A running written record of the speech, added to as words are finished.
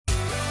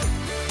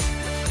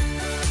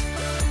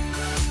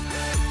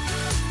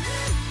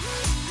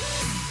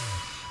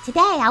Today,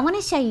 I want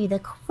to show you the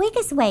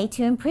quickest way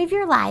to improve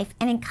your life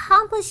and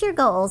accomplish your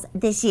goals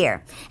this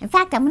year. In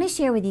fact, I'm going to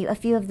share with you a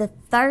few of the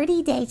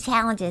 30-day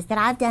challenges that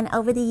I've done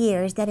over the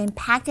years that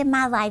impacted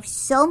my life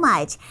so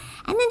much.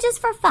 And then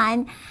just for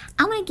fun,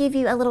 I'm going to give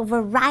you a little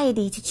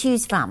variety to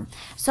choose from.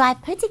 So I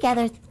put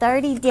together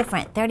 30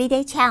 different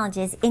 30-day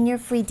challenges in your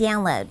free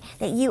download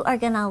that you are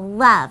going to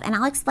love. And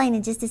I'll explain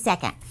in just a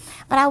second.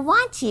 But I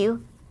want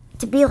you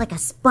to be like a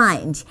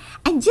sponge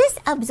and just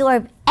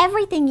absorb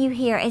everything you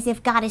hear as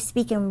if God is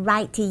speaking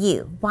right to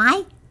you.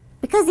 Why?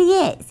 Because He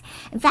is.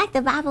 In fact,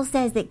 the Bible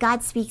says that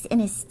God speaks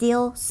in a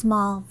still,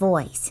 small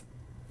voice.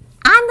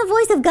 I'm the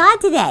voice of God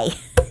today.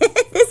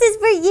 This is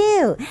for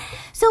you.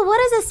 So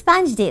what does a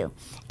sponge do?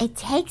 It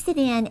takes it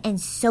in and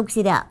soaks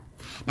it up.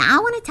 Now, I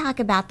want to talk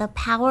about the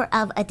power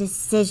of a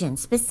decision,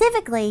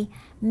 specifically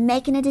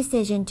making a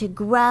decision to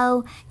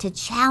grow, to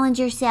challenge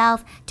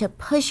yourself, to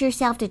push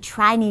yourself to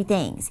try new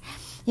things.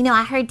 You know,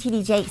 I heard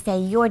T.D. Jakes say,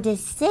 your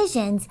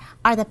decisions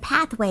are the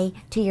pathway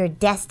to your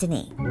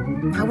destiny.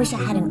 I wish I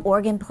had an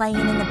organ playing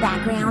in the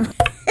background.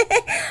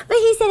 But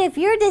he said, if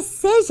your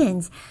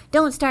decisions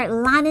don't start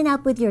lining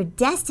up with your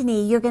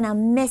destiny, you're going to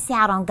miss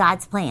out on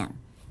God's plan.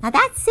 Now,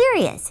 that's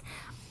serious.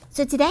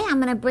 So today, I'm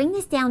going to bring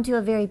this down to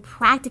a very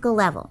practical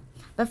level.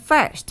 But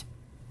first,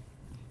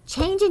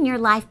 change in your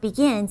life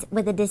begins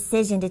with a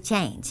decision to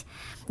change.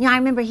 You know, I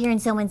remember hearing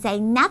someone say,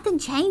 nothing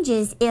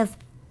changes if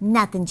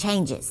nothing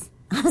changes.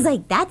 I was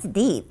like, that's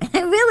deep. It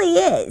really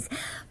is.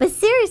 But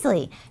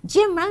seriously,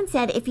 Jim Rohn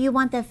said, if you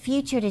want the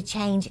future to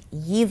change,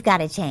 you've got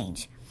to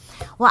change.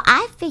 Well,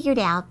 I figured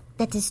out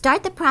that to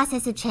start the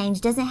process of change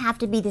doesn't have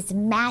to be this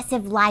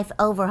massive life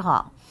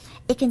overhaul.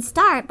 It can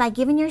start by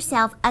giving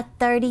yourself a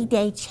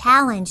 30-day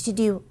challenge to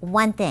do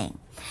one thing.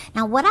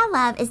 Now, what I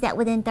love is that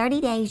within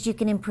 30 days, you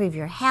can improve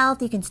your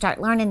health. You can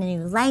start learning a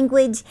new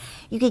language.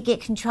 You could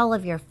get control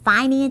of your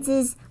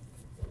finances,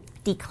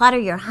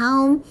 declutter your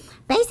home.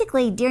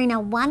 Basically, during a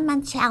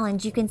 1-month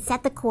challenge, you can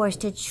set the course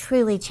to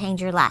truly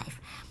change your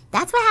life.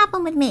 That's what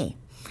happened with me.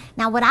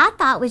 Now, what I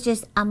thought was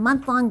just a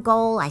month-long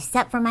goal I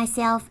set for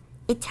myself,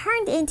 it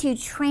turned into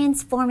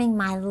transforming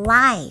my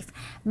life,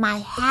 my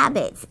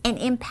habits, and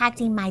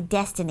impacting my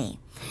destiny.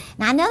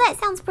 Now, I know that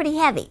sounds pretty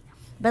heavy,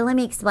 but let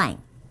me explain.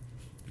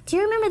 Do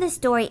you remember the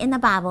story in the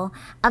Bible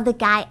of the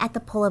guy at the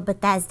pool of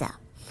Bethesda?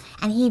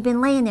 And he'd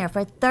been laying there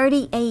for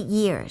 38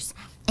 years.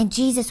 And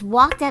Jesus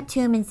walked up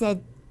to him and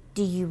said,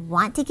 do you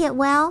want to get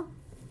well?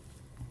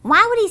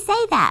 Why would he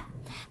say that?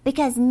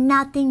 Because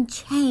nothing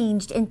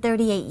changed in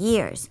 38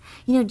 years.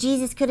 You know,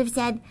 Jesus could have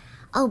said,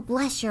 oh,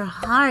 bless your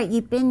heart.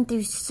 You've been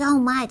through so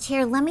much.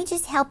 Here, let me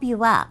just help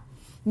you up.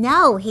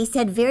 No, he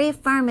said very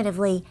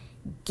affirmatively,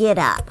 get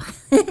up.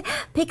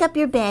 Pick up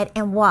your bed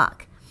and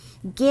walk.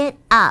 Get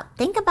up.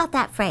 Think about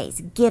that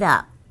phrase, get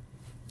up.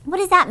 What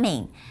does that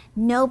mean?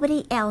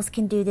 Nobody else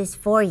can do this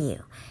for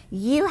you.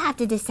 You have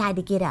to decide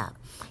to get up.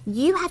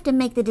 You have to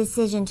make the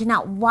decision to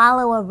not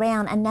wallow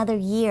around another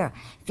year,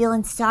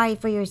 feeling sorry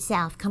for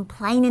yourself,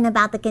 complaining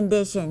about the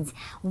conditions,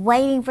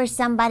 waiting for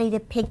somebody to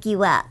pick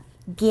you up.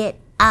 Get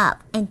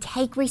up and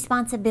take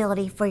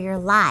responsibility for your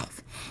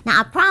life. Now,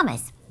 I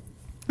promise,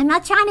 I'm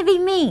not trying to be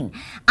mean.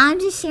 I'm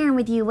just sharing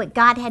with you what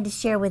God had to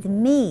share with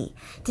me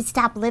to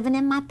stop living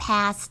in my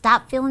past,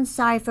 stop feeling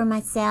sorry for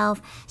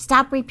myself,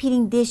 stop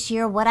repeating this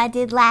year what I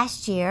did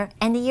last year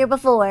and the year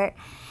before,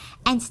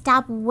 and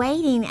stop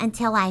waiting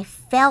until I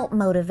felt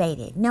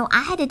motivated. No,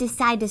 I had to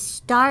decide to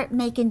start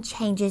making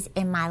changes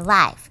in my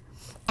life.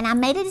 And I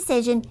made a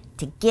decision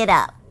to get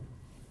up.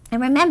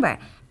 And remember,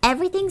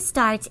 everything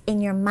starts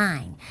in your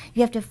mind.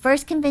 You have to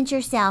first convince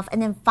yourself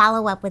and then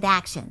follow up with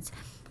actions.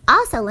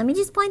 Also, let me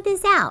just point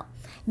this out.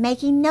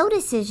 Making no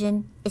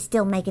decision is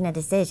still making a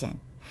decision.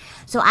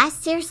 So I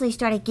seriously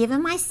started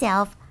giving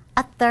myself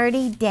a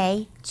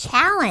 30-day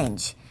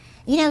challenge.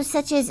 You know,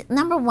 such as,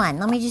 number one,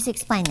 let me just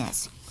explain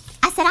this.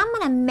 I said, I'm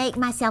going to make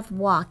myself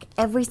walk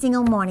every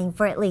single morning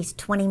for at least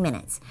 20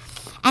 minutes.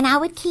 And I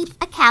would keep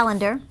a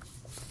calendar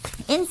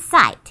in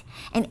sight.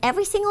 And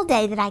every single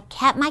day that I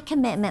kept my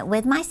commitment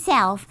with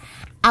myself,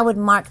 I would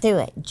mark through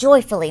it,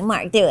 joyfully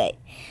mark through it.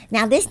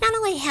 Now, this not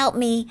only helped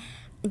me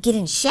get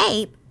in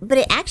shape, but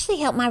it actually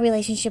helped my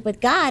relationship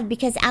with God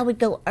because I would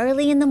go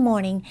early in the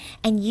morning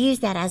and use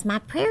that as my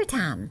prayer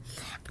time.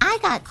 I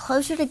got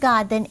closer to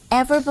God than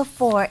ever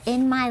before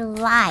in my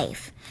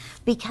life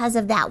because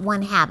of that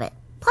one habit.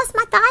 Plus,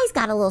 my thighs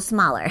got a little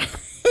smaller.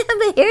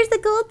 But here's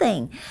the cool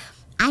thing.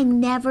 I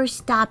never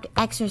stopped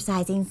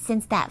exercising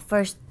since that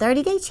first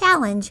 30-day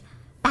challenge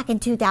back in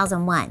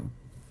 2001.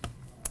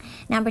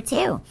 Number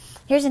two,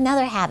 here's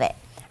another habit.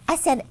 I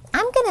said,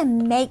 I'm going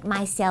to make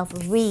myself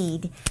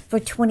read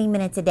for 20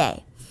 minutes a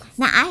day.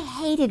 Now, I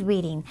hated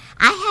reading.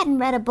 I hadn't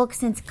read a book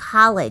since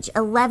college,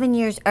 11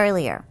 years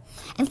earlier.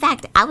 In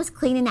fact, I was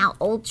cleaning out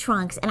old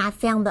trunks and I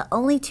found the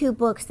only 2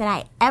 books that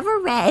I ever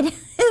read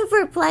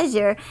for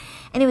pleasure.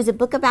 And it was a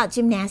book about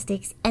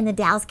gymnastics and the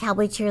Dallas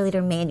Cowboy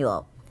Cheerleader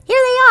Manual. Here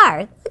they are.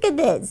 Look at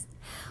this.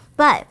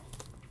 But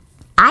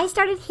I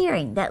started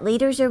hearing that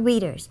leaders are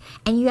readers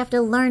and you have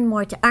to learn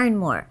more to earn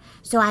more.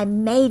 So I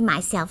made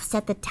myself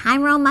set the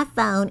timer on my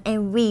phone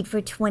and read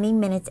for 20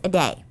 minutes a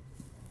day.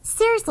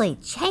 Seriously,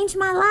 changed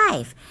my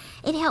life.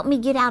 It helped me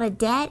get out of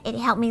debt. It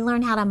helped me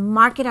learn how to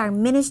market our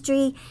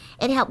ministry.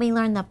 It helped me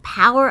learn the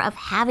power of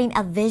having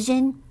a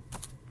vision.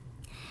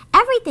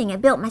 Everything.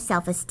 It built my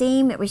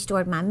self-esteem. It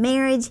restored my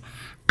marriage.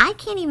 I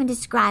can't even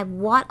describe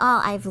what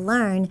all I've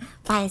learned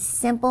by a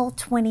simple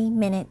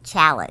 20-minute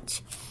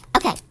challenge.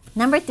 Okay,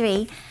 number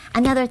 3,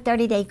 another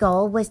 30-day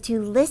goal was to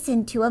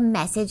listen to a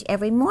message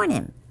every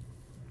morning.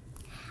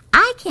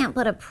 I can't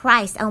put a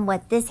price on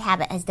what this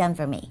habit has done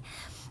for me.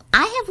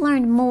 I have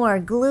learned more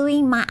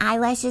gluing my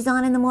eyelashes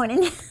on in the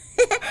morning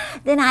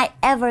than I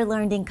ever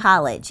learned in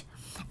college.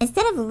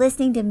 Instead of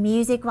listening to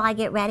music while I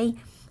get ready,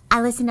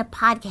 I listen to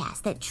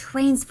podcasts that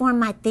transform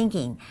my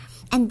thinking.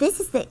 And this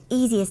is the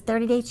easiest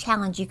 30-day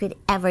challenge you could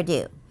ever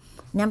do.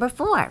 Number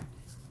 4,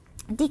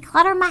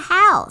 declutter my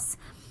house,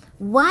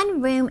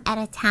 one room at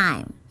a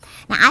time.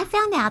 Now, I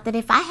found out that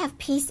if I have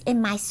peace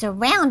in my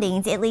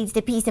surroundings, it leads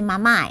to peace in my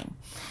mind.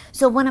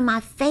 So one of my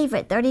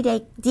favorite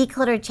 30-day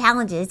declutter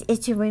challenges is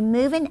to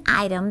remove an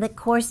item that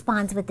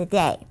corresponds with the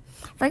day.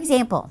 For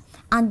example,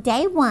 on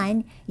day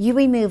 1, you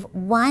remove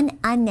 1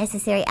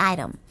 unnecessary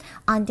item.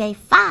 On day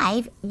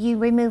 5, you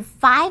remove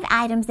 5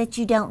 items that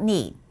you don't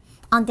need.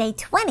 On day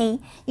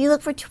 20, you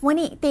look for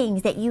 20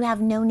 things that you have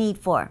no need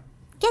for.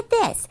 Get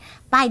this,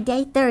 by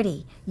day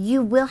 30,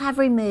 you will have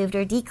removed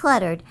or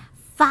decluttered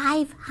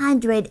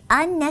 500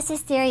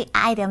 unnecessary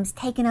items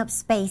taking up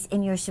space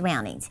in your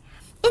surroundings.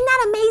 Isn't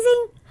that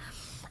amazing?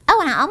 Oh,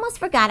 and I almost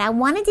forgot, I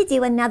wanted to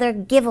do another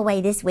giveaway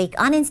this week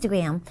on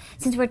Instagram.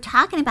 Since we're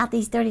talking about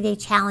these 30-day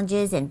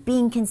challenges and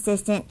being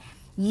consistent,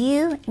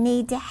 you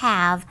need to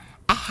have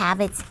a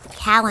habits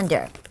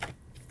calendar.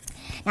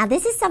 Now,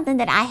 this is something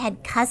that I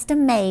had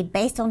custom made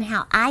based on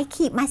how I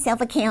keep myself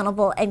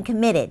accountable and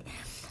committed.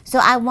 So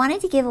I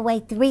wanted to give away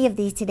 3 of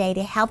these today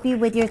to help you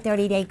with your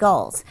 30-day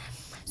goals.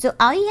 So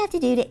all you have to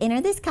do to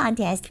enter this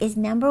contest is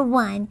number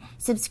 1,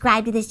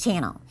 subscribe to this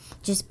channel.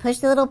 Just push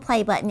the little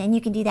play button and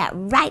you can do that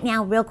right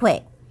now real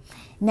quick.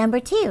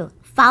 Number 2,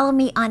 follow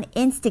me on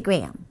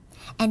Instagram.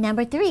 And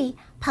number 3,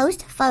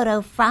 post a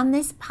photo from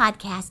this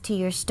podcast to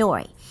your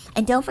story.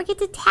 And don't forget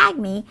to tag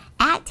me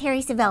at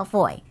Terry Savelle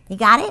Foy. You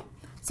got it?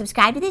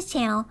 Subscribe to this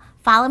channel,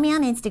 follow me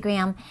on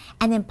Instagram,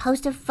 and then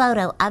post a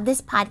photo of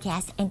this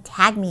podcast and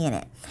tag me in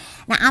it.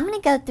 Now, I'm going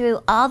to go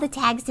through all the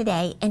tags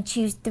today and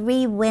choose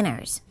 3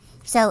 winners.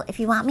 So if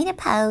you want me to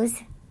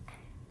pose,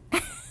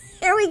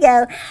 here we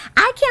go.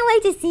 I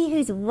can't wait to see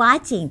who's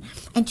watching.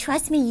 And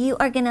trust me, you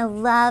are going to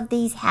love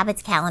these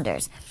habits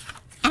calendars.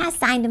 And I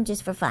signed them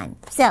just for fun.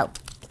 So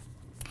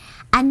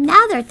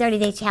another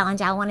 30-day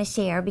challenge I want to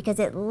share because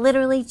it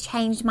literally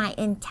changed my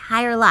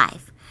entire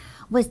life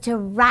was to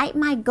write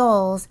my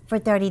goals for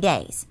 30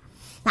 days.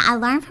 Now, I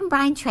learned from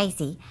Brian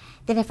Tracy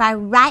that if I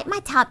write my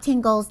top 10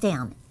 goals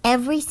down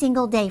every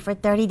single day for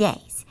 30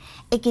 days,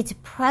 it gets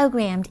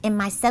programmed in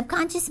my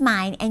subconscious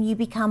mind and you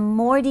become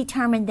more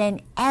determined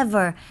than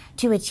ever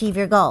to achieve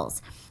your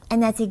goals.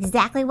 And that's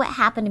exactly what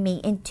happened to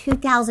me in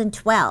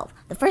 2012.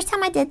 The first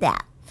time I did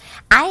that,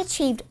 I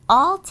achieved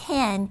all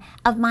 10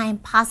 of my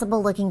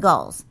impossible looking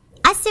goals.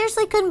 I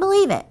seriously couldn't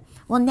believe it.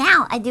 Well,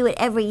 now I do it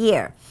every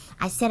year.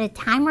 I set a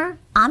timer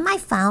on my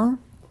phone.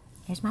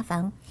 Here's my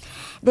phone.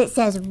 That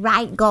says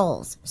write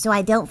goals so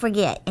I don't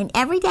forget. And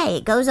every day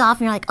it goes off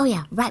and you're like, oh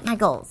yeah, write my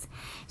goals.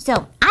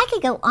 So I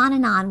could go on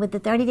and on with the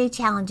 30-day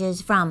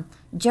challenges from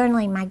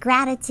journaling my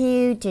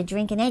gratitude to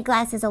drinking 8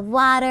 glasses of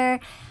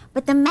water.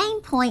 But the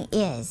main point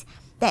is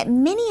that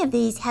many of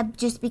these have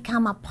just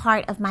become a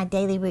part of my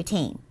daily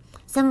routine.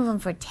 Some of them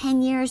for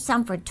 10 years,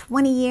 some for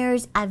 20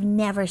 years. I've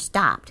never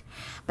stopped.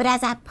 But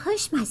as I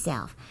push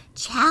myself,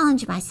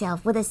 challenge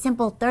myself with a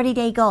simple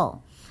 30-day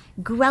goal,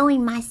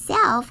 growing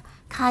myself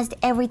caused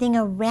everything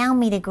around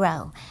me to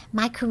grow.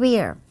 My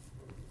career,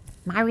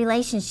 my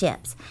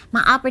relationships,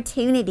 my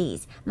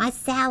opportunities, my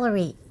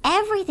salary,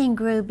 everything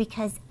grew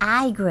because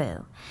I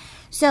grew.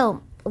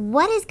 So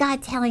what is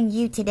God telling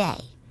you today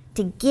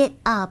to get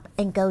up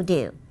and go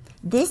do?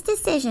 This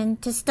decision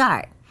to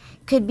start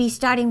could be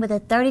starting with a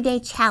 30-day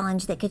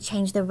challenge that could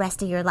change the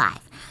rest of your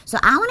life. So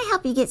I want to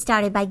help you get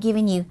started by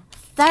giving you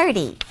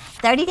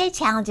 30-day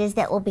challenges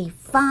that will be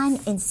fun,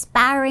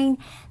 inspiring.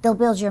 They'll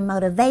build your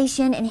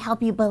motivation and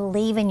help you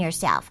believe in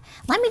yourself.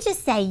 Let me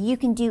just say, you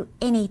can do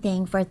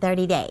anything for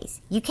 30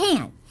 days. You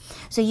can.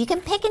 So you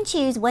can pick and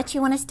choose what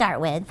you want to start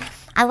with.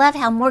 I love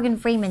how Morgan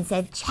Freeman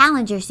said,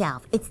 challenge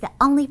yourself. It's the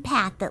only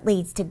path that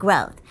leads to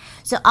growth.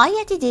 So all you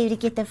have to do to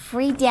get the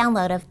free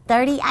download of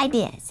 30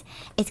 ideas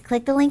is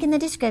click the link in the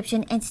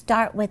description and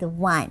start with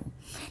 1.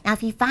 Now,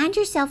 if you find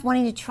yourself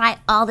wanting to try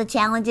all the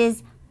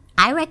challenges,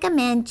 I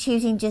recommend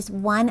choosing just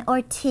 1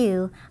 or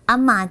 2 a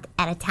month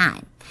at a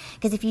time.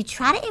 Because if you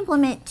try to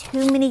implement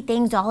too many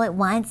things all at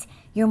once,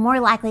 you're more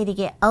likely to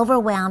get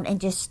overwhelmed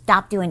and just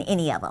stop doing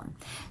any of them.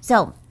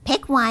 So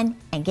pick 1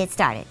 and get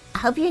started. I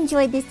hope you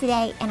enjoyed this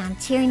today, and I'm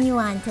cheering you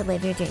on to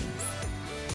live your dreams.